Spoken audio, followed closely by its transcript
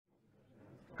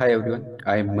Hi everyone,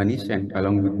 I am Manish and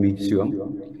along with me Shivam.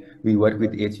 We work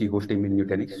with HE hosting in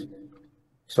Nutanix.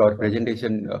 So our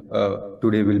presentation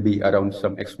today will be around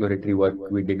some exploratory work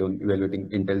we did on evaluating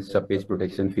Intel's sub-page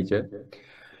protection feature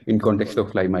in context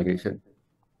of live migration.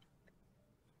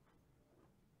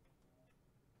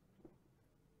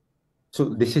 So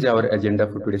this is our agenda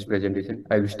for today's presentation.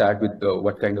 I will start with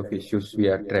what kind of issues we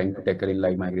are trying to tackle in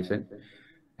live migration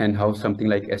and how something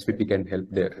like SPP can help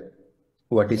there.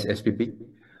 What is SPP?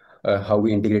 How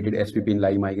we integrated SPP in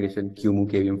live migration,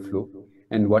 QEMU, KVM flow,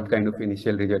 and what kind of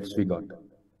initial results we got.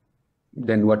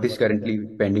 Then what is currently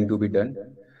pending to be done,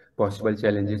 possible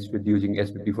challenges with using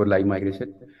SPP for live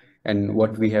migration, and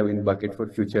what we have in bucket for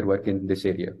future work in this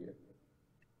area.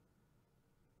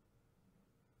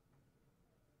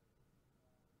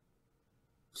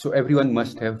 So everyone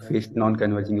must have faced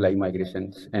non-converging live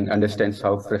migrations and understands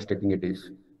how frustrating it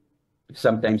is.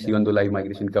 Sometimes even though live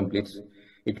migration completes,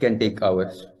 it can take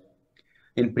hours.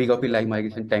 In pre-copy live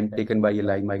migration, time taken by a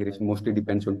live migration mostly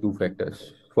depends on two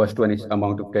factors. First one is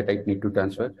amount of data it need to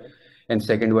transfer, and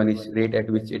second one is rate at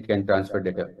which it can transfer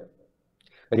data.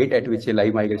 Rate at which a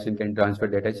live migration can transfer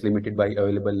data is limited by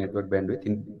available network bandwidth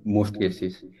in most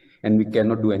cases, and we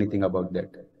cannot do anything about that.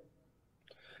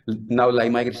 Now,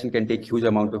 live migration can take huge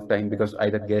amount of time because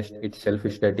either guest itself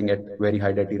is starting at very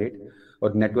high data rate,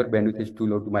 or network bandwidth is too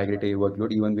low to migrate a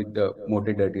workload even with the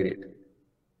moderate data rate.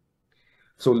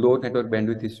 So low network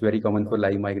bandwidth is very common for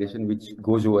live migration, which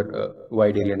goes over a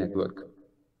wide area network.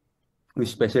 We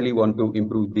especially want to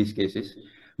improve these cases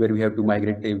where we have to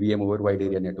migrate a VM over wide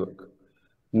area network.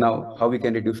 Now, how we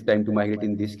can reduce time to migrate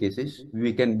in these cases?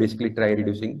 We can basically try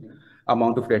reducing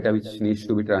amount of data which needs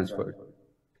to be transferred.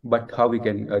 But how we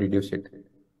can reduce it?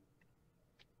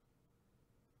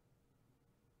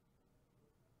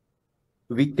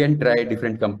 We can try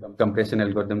different compression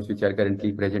algorithms which are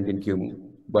currently present in QEMU,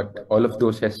 but all of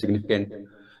those has significant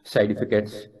side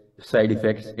effects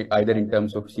either in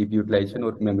terms of CPU utilization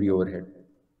or memory overhead.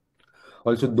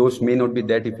 Also, those may not be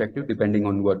that effective depending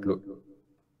on workload.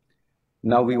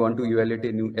 Now we want to evaluate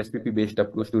a new SPP-based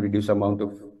approach to reduce amount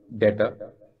of data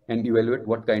and evaluate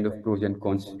what kind of pros and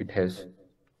cons it has.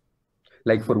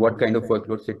 Like for what kind of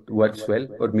workloads it works well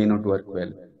or may not work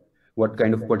well. What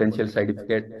kind of potential side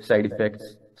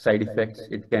effects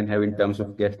it can have in terms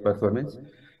of guest performance,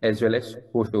 as well as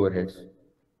host overheads.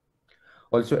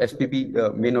 Also,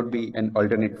 SPP may not be an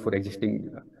alternate for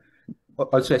existing.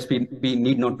 Also, SPP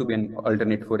need not to be an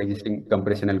alternate for existing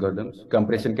compression algorithms.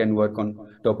 Compression can work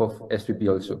on top of SPP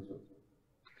also.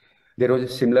 There was a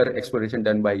similar exploration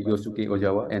done by Yosuke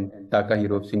Ozawa and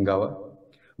Takahiro Shingawa,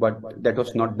 but that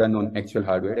was not done on actual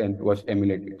hardware and was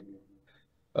emulated.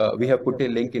 We have put a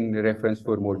link in reference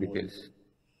for more details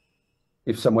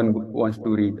if someone wants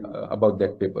to read about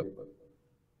that paper.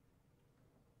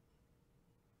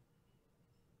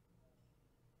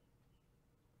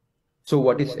 So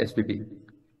what is SPP?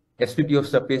 SPP or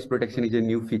sub-page protection is a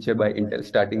new feature by Intel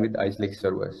starting with Icelake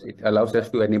servers. It allows us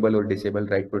to enable or disable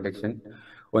write protection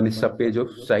on a sub-page of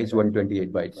size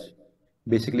 128 bytes.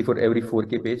 Basically, for every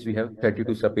 4K page, we have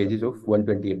 32 sub-pages of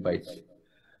 128 bytes.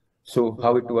 So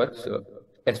how it works?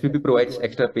 SPP provides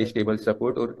extra page table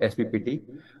support or SPPT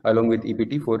along with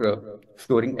EPT for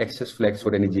storing access flags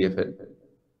for any GFL.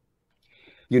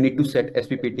 You need to set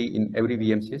SPPT in every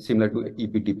VMC similar to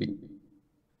EPTP.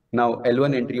 Now,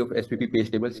 L1 entry of SPP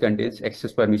page tables contains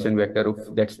access permission vector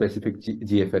of that specific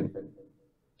GFN.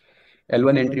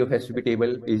 L1 entry of SPP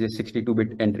table is a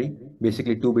 62-bit entry,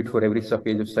 basically 2 bit for every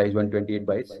subpage of size 128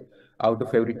 bytes. Out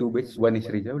of every 2 bits, 1 is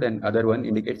reserved and other 1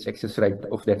 indicates access right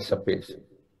of that subpage.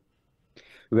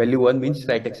 Value 1 means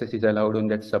write access is allowed on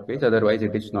that subpage, otherwise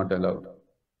it is not allowed.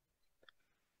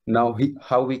 Now,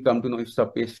 how we come to know if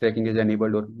subpage tracking is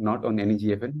enabled or not on any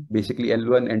GFN? Basically,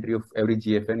 L1 entry of every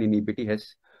GFN in EPT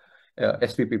has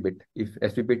SPP bit. If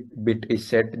SPP bit is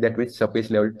set, that means subpage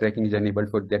level tracking is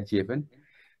enabled for that GFN,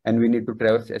 and we need to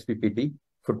traverse SPPT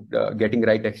for getting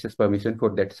write access permission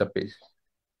for that subpage.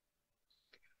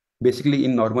 Basically,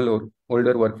 in normal or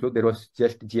older workflow, there was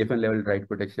just GFN level write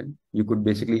protection. You could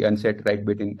basically unset write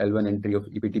bit in L1 entry of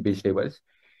EPT page tables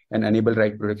and enable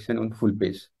write protection on full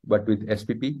page. But with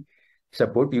SPP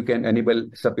support, you can enable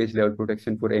subpage level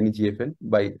protection for any GFN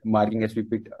by marking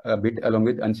SPP bit along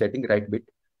with unsetting write bit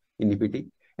in EPT.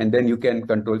 And then you can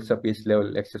control subpage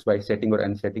level access by setting or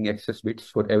unsetting access bits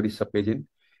for every subpage in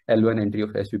L1 entry of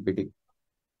SPPT.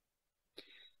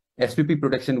 SPP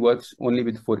protection works only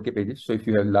with 4K pages. So if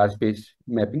you have large page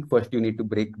mapping, first you need to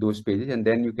break those pages and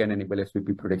then you can enable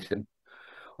SPP protection.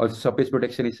 Also, subpage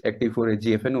protection is active for a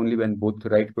GFN only when both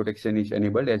write protection is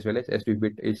enabled as well as SPP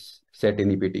bit is set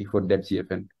in EPT for that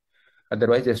GFN.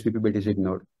 Otherwise, SPP bit is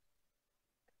ignored.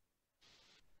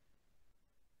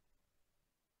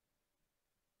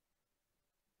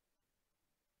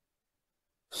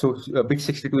 So bit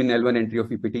 62 in L1 entry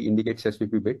of EPT indicates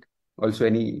SPP bit. Also,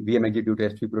 any VM exit due to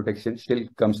SPP protection still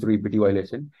comes through EPT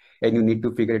violation, and you need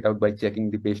to figure it out by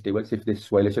checking the page tables if this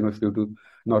violation was due to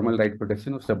normal write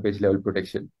protection or subpage level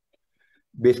protection.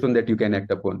 Based on that, you can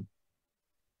act upon.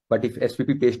 But if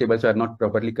SPP page tables are not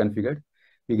properly configured,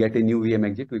 we get a new VM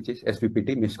exit, which is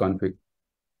SPPT misconfig.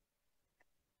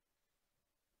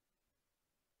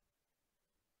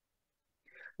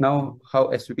 Now, how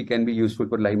SPP can be useful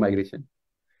for live migration?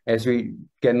 As we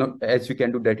can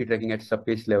do dirty tracking at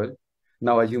subpage level.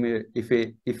 Now assume if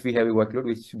we have a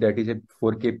workload that is a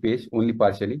 4K page only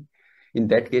partially, in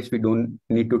that case we don't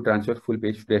need to transfer full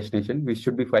page to destination. We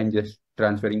should be fine just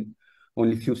transferring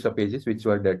only few subpages which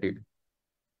were dirtied.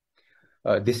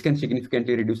 This can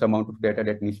significantly reduce amount of data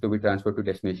that needs to be transferred to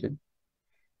destination.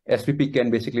 SPP can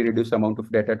basically reduce amount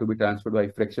of data to be transferred by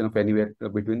a fraction of anywhere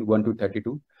between 1 to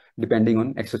 32, depending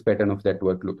on access pattern of that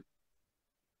workload.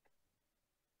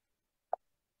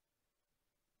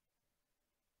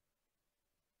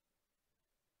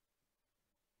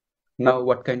 Now,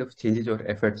 what kind of changes or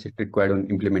efforts it required on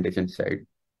implementation side?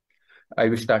 I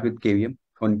will start with KVM.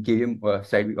 On KVM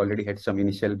side, we already had some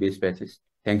initial base patches,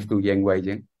 thanks to Yang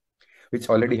Waijian, which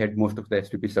already had most of the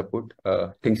SPP support.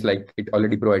 Things like it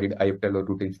already provided IFTL or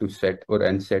routines to set or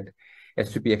unset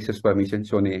SPP access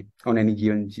permissions on any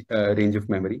given range of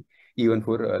memory, even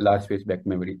for large space back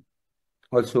memory.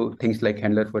 Also, things like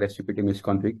handler for SPPT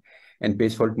misconfig and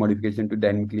page fault modification to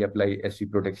dynamically apply SC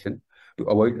protection to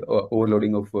avoid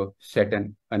overloading of set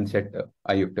and unset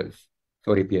IFTLs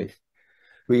or APIs.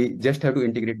 We just have to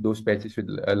integrate those patches with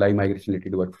live migration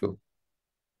related workflow.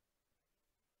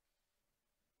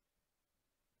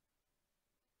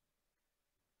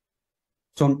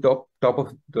 So on top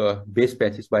of the base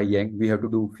patches by Yang, we have to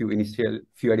do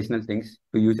few additional things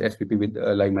to use SPP with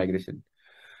live migration.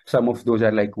 Some of those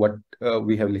are like what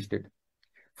we have listed.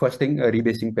 First thing,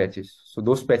 rebasing patches. So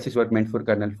those patches were meant for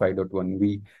kernel 5.1.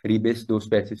 We rebased those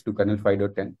patches to kernel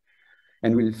 5.10,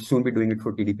 and we'll soon be doing it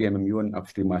for TDP MMU and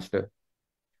upstream master.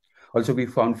 Also, we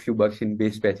found few bugs in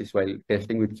base patches while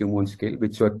testing with QEMU on scale,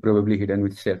 which were probably hidden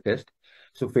with self-test.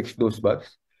 So fixed those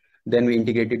bugs. Then we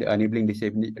integrated enabling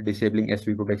disabling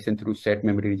SV protection through set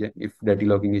memory region if dirty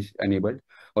logging is enabled.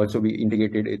 Also, we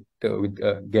integrated it with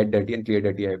get dirty and clear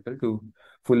dirty IFL to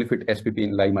fully fit SPP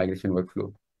in live migration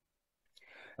workflow.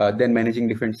 Then managing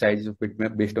different sizes of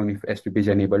bitmap based on if SPP is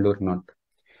enabled or not.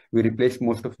 We replaced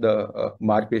most of the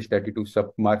mark page dirty to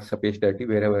mark subpage dirty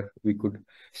wherever we could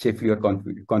safely or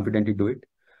confidently do it.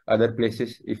 Other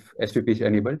places, if SPP is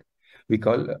enabled, we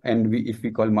call, and if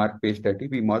we call mark page dirty,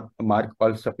 we mark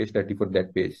all subpage dirty for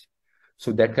that page.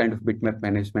 So that kind of bitmap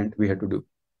management we had to do.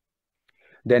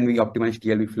 Then we optimized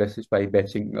TLV flushes by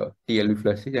batching TLV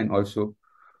flushes and also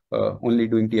only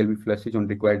doing TLV flushes on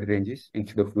required ranges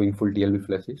instead of doing full TLV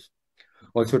flushes.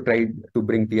 Also tried to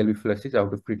bring TLV flushes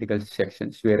out of critical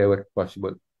sections wherever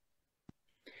possible.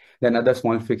 Then other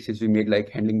small fixes we made, like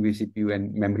handling vCPU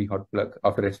and memory hot plug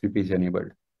after SPP is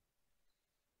enabled.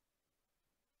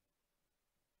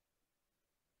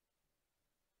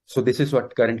 So this is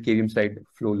what current KVM side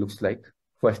flow looks like.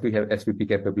 First, we have SPP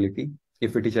capability.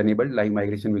 If it is enabled, live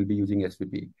migration will be using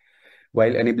SPP.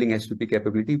 While enabling SPP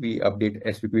capability, we update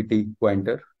SPPT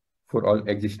pointer for all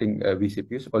existing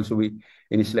vCPUs. Also, we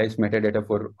initialize metadata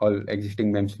for all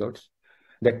existing mem slots.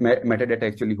 That metadata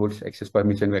actually holds access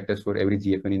permission vectors for every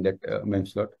GFN in that mem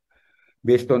slot.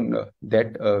 Based on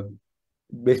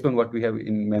based on what we have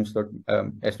in mem slot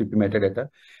SPP metadata,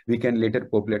 we can later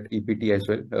populate EPT as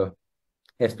well,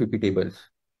 SPP tables.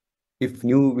 If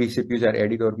new vCPUs are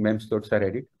added or mem slots are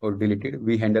added or deleted,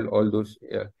 we handle all those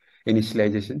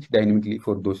initializations dynamically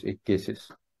for those cases.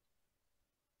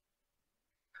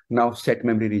 Now set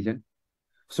memory region.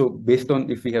 So based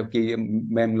on if we have KM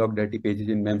memlog dirty pages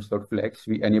in mem slot flags,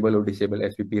 we enable or disable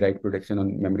SPP write protection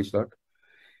on memory slot.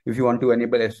 If you want to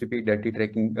enable SPP dirty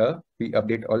tracking, we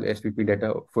update all SPP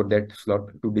data for that slot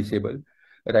to disable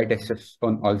write access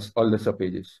on all the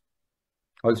subpages.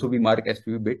 Also, we mark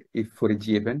SPP bit if for a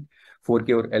GFN, 4K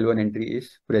or L1 entry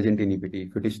is present in EPT.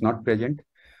 If it is not present,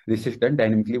 this is done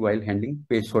dynamically while handling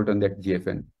page fault on that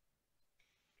GFN.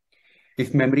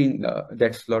 If memory in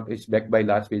that slot is backed by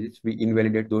large pages, we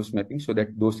invalidate those mappings so that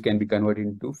those can be converted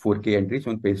into 4K entries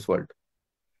on page fault.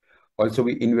 Also,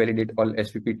 we invalidate all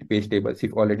SPP page tables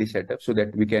if already set up so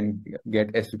that we can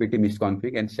get SPPT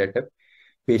misconfig and set up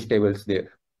page tables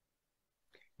there.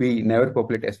 We never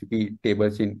populate SPP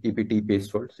tables in EPT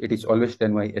page faults. It is always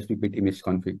done by SPPT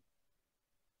misconfig.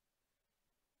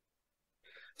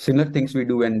 Similar things we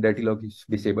do when dirty log is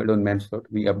disabled on mem slot.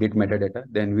 We update metadata,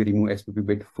 then we remove SPP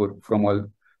bit from all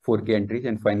 4K entries,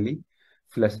 and finally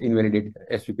flush invalidate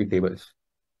SPP tables.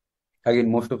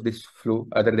 Again, most of this flow,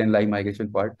 other than live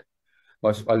migration part,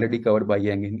 was already covered by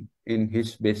Yang in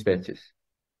his base patches.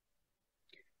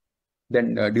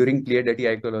 Then during clear dirty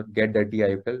IOCL or get dirty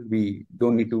IOCL, we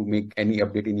don't need to make any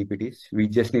update in EPTs. We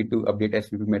just need to update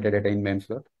SVP metadata in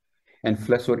memslot and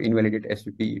flush or invalidate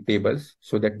SVP tables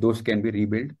so that those can be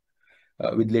rebuilt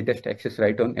with latest access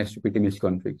right on SVP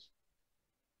misconfig.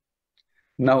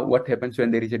 Now, what happens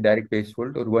when there is a direct page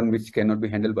fault or one which cannot be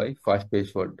handled by fast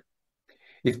page fault?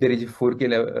 If there is a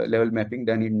 4K level mapping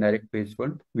done in direct page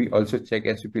fault, we also check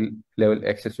SVP level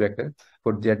access vector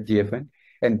for that GFN.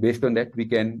 And based on that, we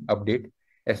can update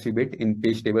SV bit in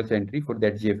page tables entry for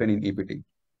that GFN in EPT.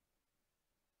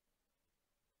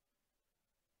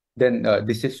 Then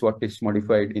this is what is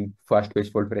modified in fast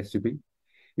page fault for SVP.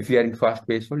 If we are in fast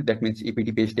page fault, that means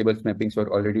EPT page tables mappings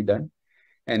were already done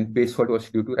and page fault was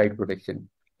due to write protection.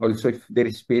 Also, if there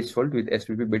is page fault with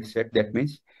SVP bit set, that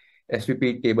means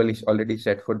SVP table is already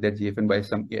set for that GFN by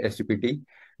some SVPT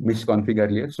misconfig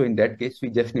earlier. So in that case, we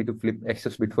just need to flip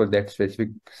access bit for that specific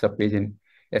subpage in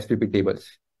SVP tables.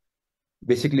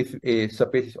 Basically, if a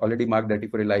subpage is already marked dirty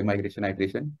for a live migration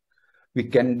iteration, we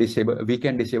can disable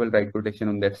write protection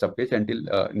on that subpage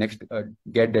until next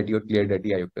get dirty or clear dirty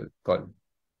IOCL call.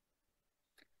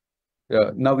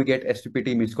 Now we get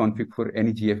SVPT misconfig for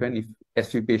any GFN if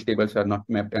SV page tables are not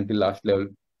mapped until last level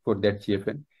for that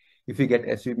GFN. If we get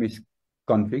SV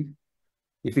misconfig,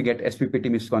 if we get SVPT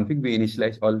misconfig, we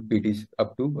initialize all PTs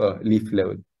up to leaf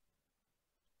level.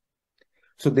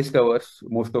 So this covers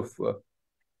most of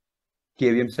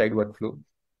KVM side workflow.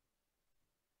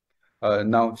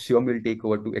 Now Shivam will take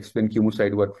over to explain QEMU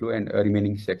side workflow and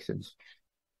remaining sections.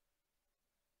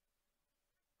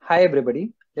 Hi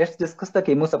everybody, let's discuss the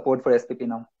QEMU support for SPP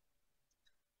now.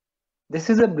 This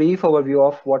is a brief overview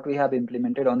of what we have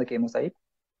implemented on the QEMU side.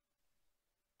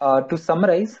 To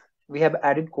summarize, we have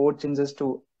added code changes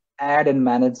to add and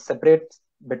manage separate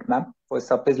bitmap for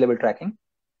subpage level tracking.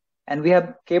 And we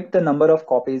have kept the number of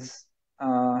copies,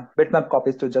 bitmap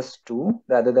copies to just 2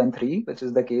 rather than 3, which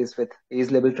is the case with page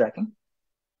level tracking.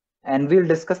 And we'll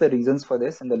discuss the reasons for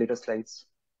this in the later slides.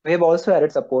 We have also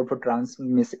added support for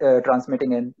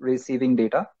transmitting and receiving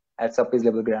data at subpage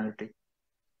level granularity.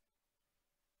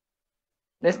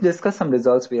 Let's discuss some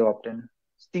results we have obtained.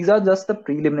 These are just the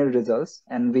preliminary results,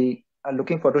 and we are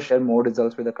looking forward to share more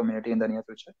results with the community in the near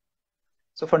future.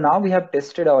 So for now, we have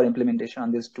tested our implementation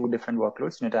on these 2 different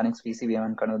workloads, Nutanix VCVM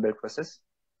and kernel build process.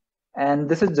 And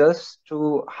this is just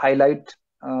to highlight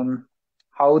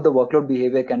how the workload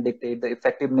behavior can dictate the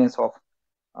effectiveness of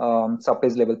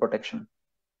subpage level protection.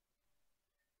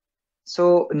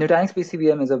 So Nutanix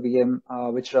VCVM is a VM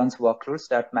which runs workloads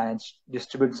that manage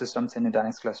distributed systems in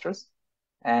Nutanix clusters.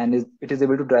 And it is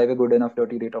able to drive a good enough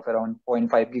dirty rate of around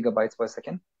 0.5 gigabytes per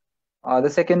second. The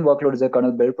second workload is a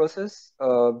kernel build process,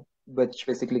 which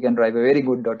basically can drive a very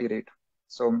good dirty rate.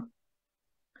 So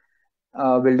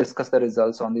we'll discuss the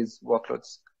results on these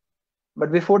workloads.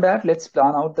 But before that, let's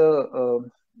plan out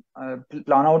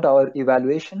our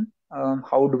evaluation.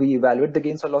 How do we evaluate the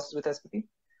gains or losses with SPP?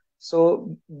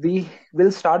 So we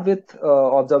will start with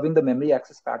observing the memory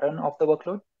access pattern of the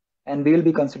workload, and we will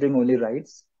be considering only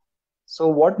writes. So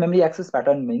what memory access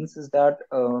pattern means is that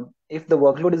if the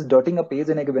workload is dirtying a page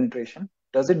in a given iteration,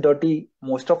 does it dirty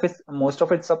most of its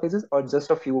subpages or just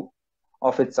a few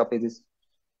of its subpages?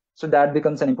 So that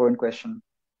becomes an important question.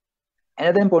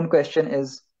 Another important question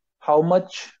is how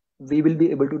much we will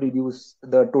be able to reduce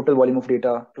the total volume of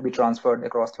data to be transferred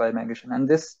across live migration, and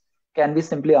this can be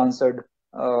simply answered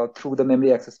through the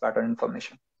memory access pattern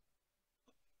information.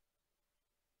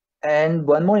 And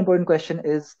one more important question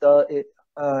is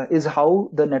how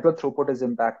the network throughput is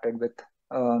impacted with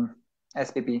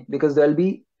SPP, because there will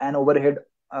be an overhead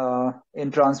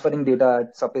in transferring data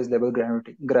at subpage level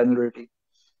granularity,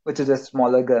 which is a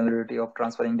smaller granularity of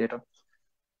transferring data.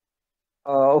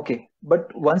 Okay,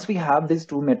 but once we have these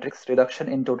 2 metrics, reduction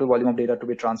in total volume of data to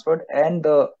be transferred and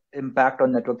the impact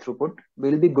on network throughput,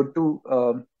 will be good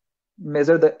to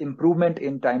measure the improvement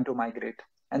in time to migrate.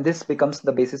 And this becomes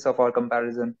the basis of our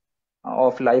comparison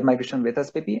of live migration with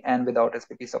SPP and without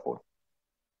SPP support.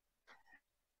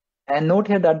 And note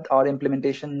here that our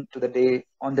implementation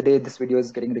on the day this video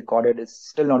is getting recorded is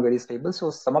still not very stable. So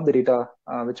some of the data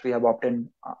which we have obtained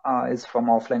is from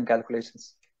offline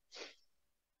calculations.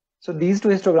 So these 2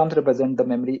 histograms represent the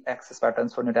memory access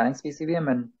patterns for Nutanix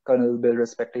VCVM and kernel build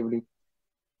respectively.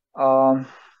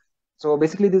 So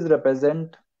basically these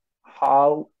represent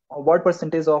what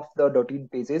percentage of the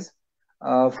dirtied pages,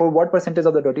 for what percentage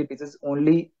of the dirtied pages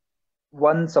only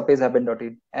 1 subpage have been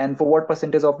dirtied, and for what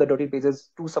percentage of the dirtied pages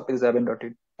 2 subpages have been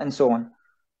dirtied, and so on.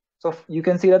 So you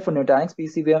can see that for Nutanix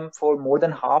PCVM, for more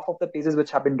than half of the pages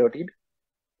which have been dirtied,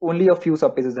 only a few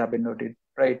subpages have been dirtied,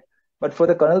 right? But for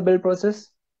the kernel build process,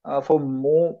 for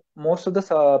most of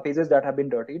the pages that have been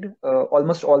dirtied,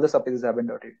 almost all the subpages have been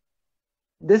dirtied.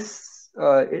 This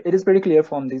it is pretty clear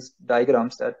from these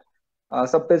diagrams that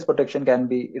subpage protection can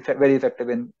be very effective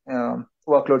in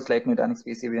workloads like Nutanix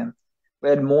PCVM,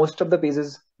 where most of the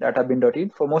pages that have been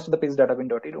dirtied, for most of the pages that have been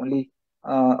dirtied, only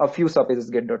a few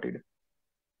subpages get dirtied.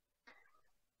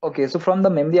 Okay, so from the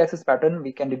memory access pattern,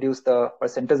 we can deduce the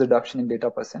percentage reduction in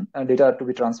data to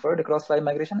be transferred across file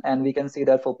migration, and we can see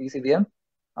that for PCVM,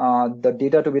 the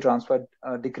data to be transferred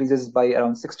decreases by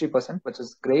around 60%, which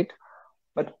is great.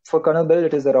 But for kernel build,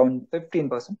 it is around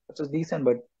 15%, which is decent,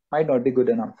 but might not be good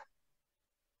enough.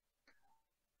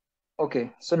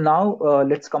 Okay, so now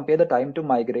let's compare the time to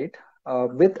migrate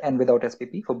with and without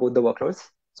SPP for both the workloads.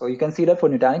 So you can see that for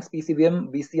Nutanix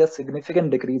PCVM, we see a significant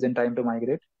decrease in time to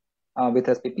migrate with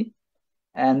SPP.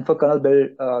 And for kernel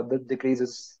build, the decrease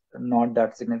is not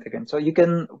that significant. So you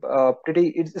can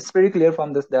it's pretty clear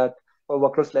from this that for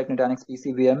workloads like Nutanix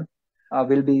PCVM,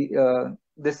 will be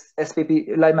this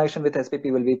SPP live migration with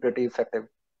SPP will be pretty effective.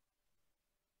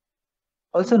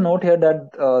 Also note here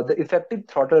that the effective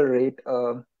throttle rate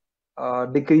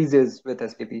decreases with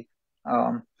SPP,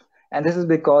 and this is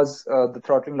because the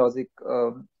throttling logic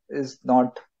is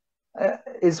not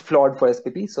is flawed for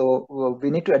SPP. So we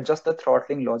need to adjust the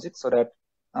throttling logic so that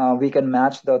we can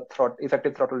match the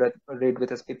effective throttle rate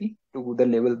with SPP to the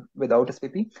level without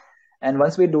SPP. And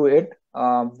once we do it,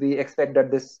 we expect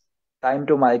that this time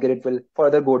to migrate will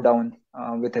further go down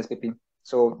with SPP.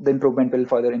 So the improvement will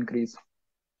further increase.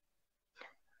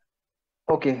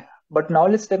 Okay, but now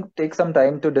let's take some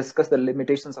time to discuss the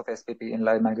limitations of SPP in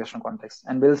live migration context.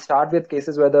 And we'll start with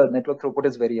cases where the network throughput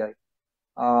is very high.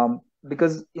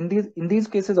 Because in these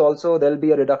cases also there'll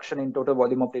be a reduction in total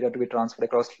volume of data to be transferred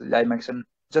across live migration,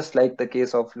 just like the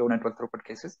case of low network throughput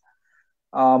cases.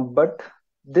 But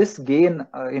this gain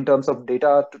in terms of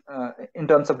data, in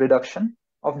terms of reduction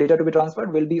of data to be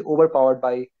transferred, will be overpowered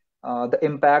by the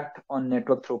impact on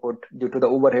network throughput due to the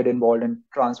overhead involved in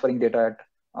transferring data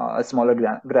at a smaller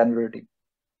granularity.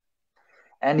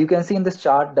 And you can see in this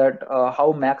chart that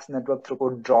how max network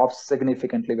throughput drops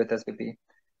significantly with SPP.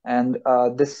 And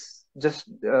this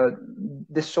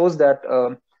shows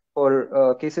that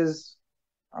for cases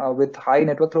with high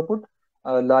network throughput,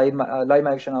 live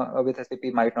migration with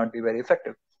SPP might not be very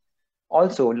effective.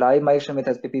 Also, live migration with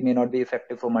SPP may not be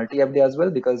effective for multi-FD as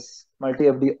well, because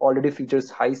multi-FD already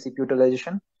features high CPU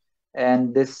utilization,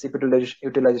 and this CPU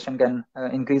utilization can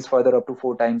increase further up to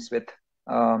 4 times with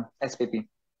SPP.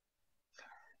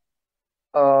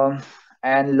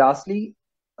 And lastly,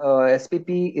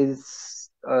 SPP is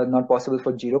not possible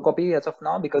for zero copy as of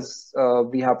now, because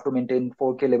we have to maintain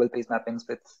 4K level page mappings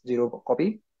with zero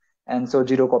copy, and so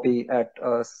zero copying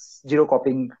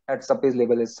at subpage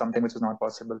level is something which is not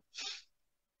possible.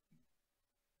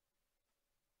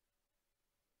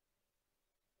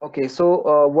 Okay,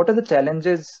 so what are the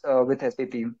challenges with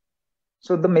SPP?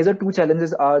 So the major two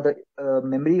challenges are the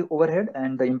memory overhead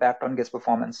and the impact on guest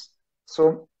performance.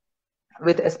 So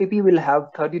with SPP, we'll have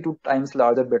 32 times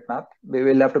larger bitmap. We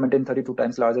will have to maintain 32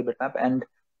 times larger bitmap, and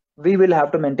we will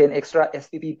have to maintain extra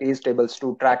SPP page tables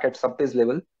to track at subpage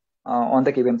level on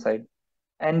the KVM side.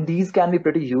 And these can be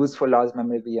pretty used for large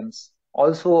memory VMs.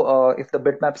 Also, if the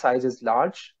bitmap size is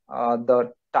large,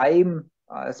 the time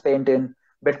spent in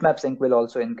bitmap sync will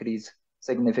also increase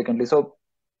significantly. So,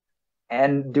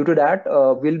 and due to that,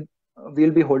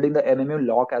 we'll be holding the MMU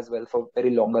lock as well for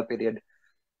very longer period,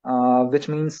 which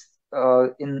means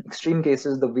in extreme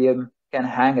cases, the VM can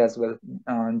hang as well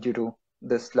due to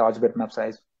this large bitmap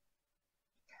size.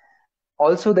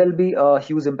 Also, there'll be a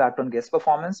huge impact on guest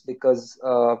performance, because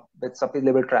with subpage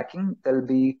level tracking, there'll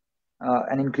be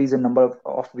an increase in number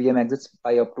of VM exits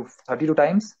by up to 32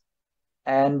 times.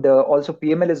 And also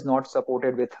PML is not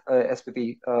supported with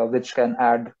SPP, which can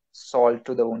add salt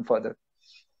to the wound further.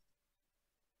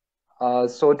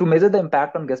 So to measure the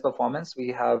impact on guest performance,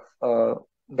 we have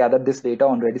gathered this data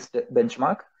on Redis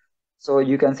benchmark. So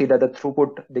you can see that the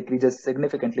throughput decreases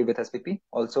significantly with SPP.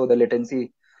 Also, the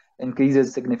latency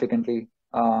increases significantly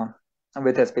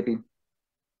with SPP.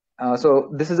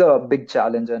 So this is a big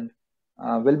challenge, and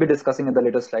we'll be discussing in the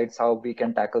later slides how we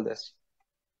can tackle this.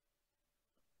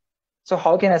 So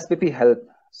how can SPP help?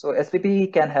 So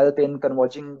SPP can help in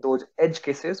converging those edge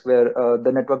cases where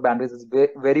the network bandwidth is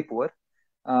very poor,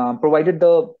 provided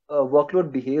the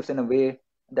workload behaves in a way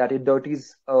that it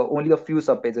dirties only a few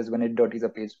subpages when it dirties a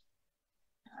page.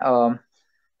 And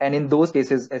in those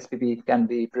cases, SPP can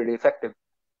be pretty effective.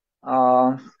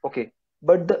 Okay,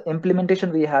 but the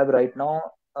implementation we have right now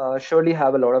surely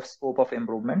have a lot of scope of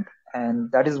improvement,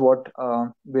 and that is what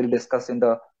we'll discuss in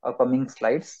the upcoming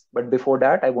slides. But before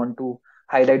that, I want to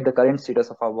highlight the current status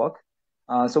of our work.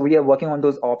 So we are working on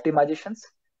those optimizations,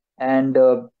 and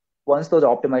once those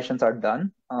optimizations are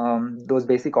done, those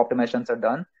basic optimizations are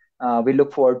done, we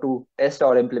look forward to test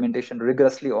our implementation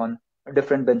rigorously on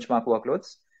different benchmark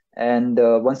workloads. And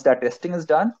once that testing is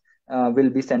done, we'll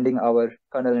be sending our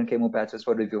kernel and QEMU patches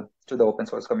for review to the open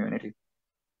source community.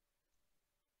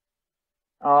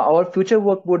 Our future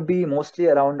work would be mostly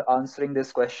around answering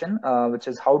this question, which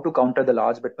is how to counter the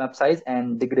large bitmap size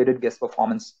and degraded guess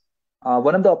performance.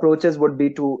 One of the approaches would be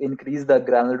to increase the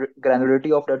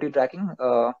granularity of dirty tracking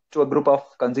to a group of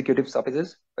consecutive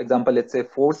subpages. For example, let's say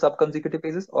 4 sub-consecutive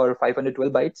pages or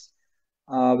 512 bytes,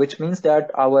 which means that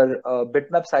our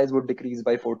bitmap size would decrease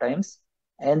by 4 times,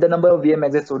 and the number of VM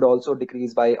exits would also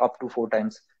decrease by up to 4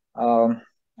 times.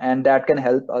 And that can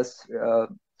help us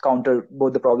counter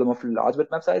both the problem of large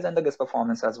bitmap size and the guess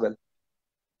performance as well.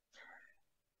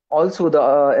 Also,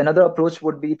 the another approach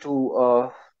would be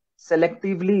to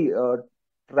selectively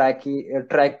track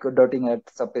dirtying at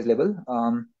subpage level.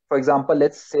 For example,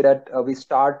 let's say that we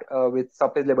start with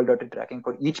subpage level dirty tracking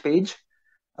for each page,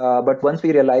 but once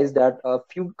we realize that a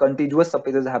few contiguous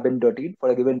subpages have been dirtied for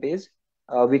a given page,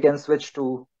 we can switch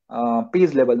to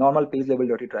page level, normal page level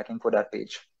dirty tracking for that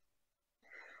page.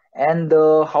 And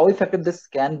how effective this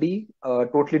can be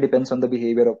totally depends on the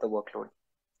behavior of the workload.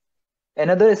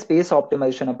 Another space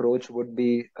optimization approach would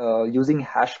be using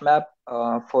hash map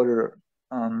for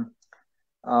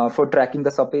tracking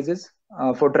the subpages,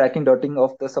 for tracking dirtying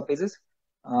of the subpages.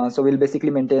 So we'll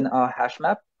basically maintain a hash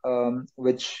map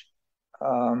which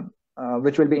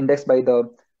will be indexed by the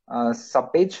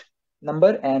subpage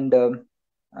number, and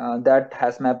that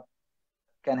hash map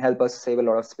can help us save a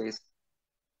lot of space.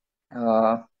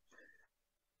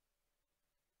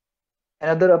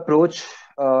 Another approach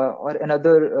or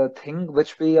another thing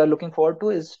which we are looking forward to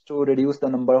is to reduce the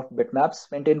number of bitmaps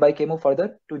maintained by QEMU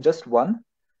further to just 1,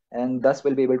 and thus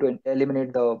we'll be able to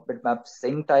eliminate the bitmap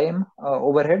sync time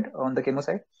overhead on the QEMU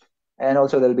side, and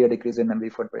also there'll be a decrease in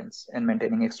memory footprints in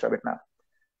maintaining extra bitmap.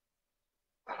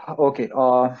 Okay,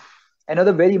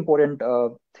 another very important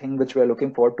thing which we are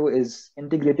looking forward to is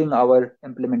integrating our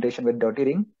implementation with dirty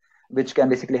ring, which can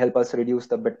basically help us reduce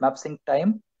the bitmap sync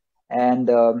time, and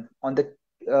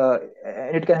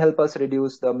it can help us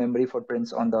reduce the memory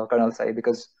footprints on the kernel side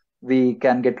because we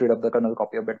can get rid of the kernel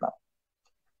copy of bitmap.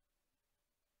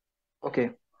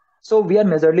 Okay, so we are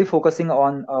majorly focusing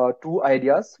on 2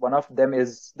 ideas. One of them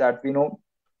is that we know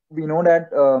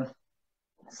that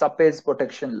subpage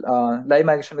protection, live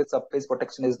migration with subpage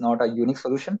protection is not a unique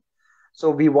solution. So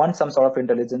we want some sort of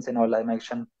intelligence in our live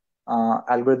migration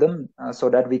algorithm so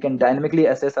that we can dynamically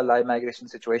assess a live migration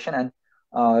situation and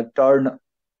turn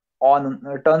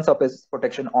subpage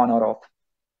protection on or off.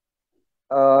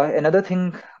 Another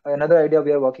idea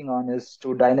we are working on is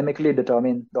to dynamically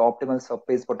determine the optimal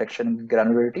subpage protection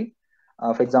granularity.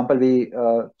 For example, we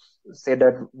say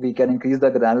that we can increase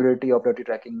the granularity of dirty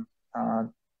tracking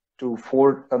to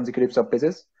 4 consecutive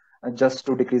subpages just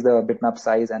to decrease the bitmap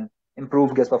size and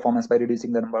improve guess performance by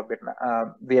reducing the number of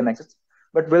VM exits.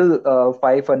 But will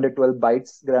 512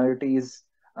 bytes granularity is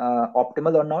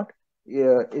optimal or not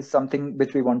is something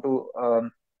which we want to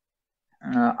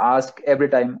ask every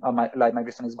time a live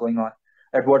migration is going on,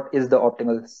 at what is the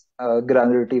optimal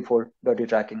granularity for dirty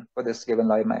tracking for this given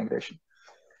live migration.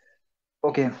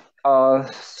 Okay,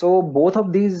 so both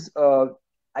of these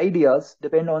ideas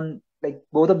depend on,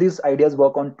 both of these ideas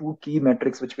work on 2 key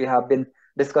metrics which we have been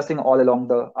discussing all along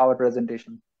our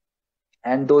presentation.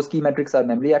 And those key metrics are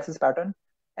memory access pattern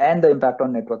and the impact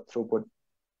on network throughput.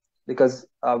 Because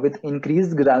with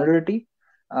increased granularity,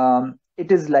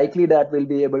 it is likely that we'll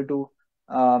be able to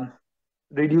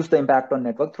reduce the impact on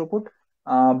network throughput.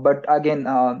 But again,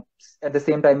 at the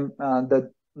same time,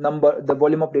 the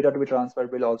volume of data to be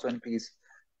transferred will also increase.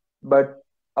 But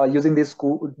using these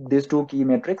 2 key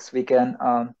metrics, we can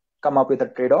come up with a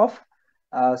trade-off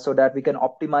so that we can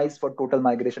optimize for total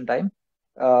migration time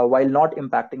while not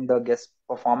impacting the guest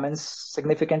performance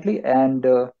significantly and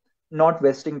not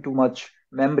wasting too much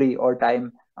memory or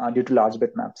time due to large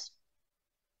bitmaps.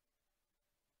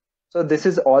 So this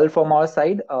is all from our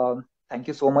side. Thank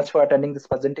you so much for attending this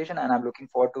presentation, and I'm looking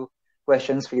forward to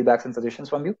questions, feedbacks, and suggestions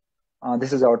from you.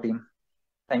 This is our team.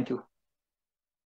 Thank you.